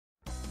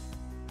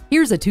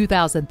Here's a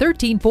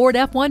 2013 Ford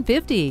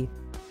F-150.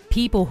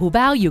 People who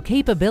value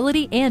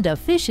capability and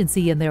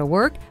efficiency in their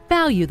work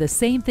value the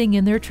same thing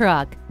in their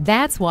truck.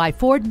 That's why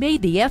Ford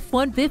made the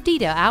F-150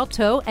 to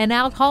out-tow and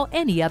out-haul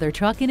any other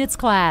truck in its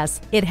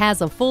class. It has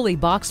a fully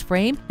boxed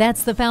frame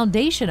that's the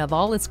foundation of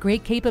all its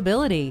great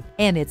capability,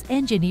 and it's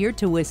engineered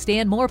to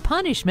withstand more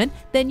punishment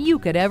than you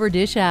could ever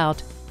dish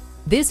out.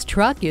 This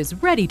truck is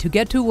ready to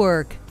get to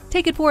work.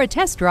 Take it for a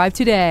test drive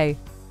today.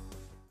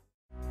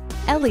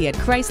 Elliott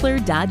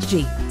Chrysler Dodge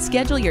Jeep.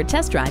 Schedule your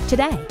test drive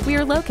today. We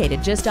are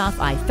located just off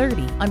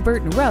I-30 on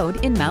Burton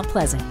Road in Mount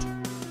Pleasant.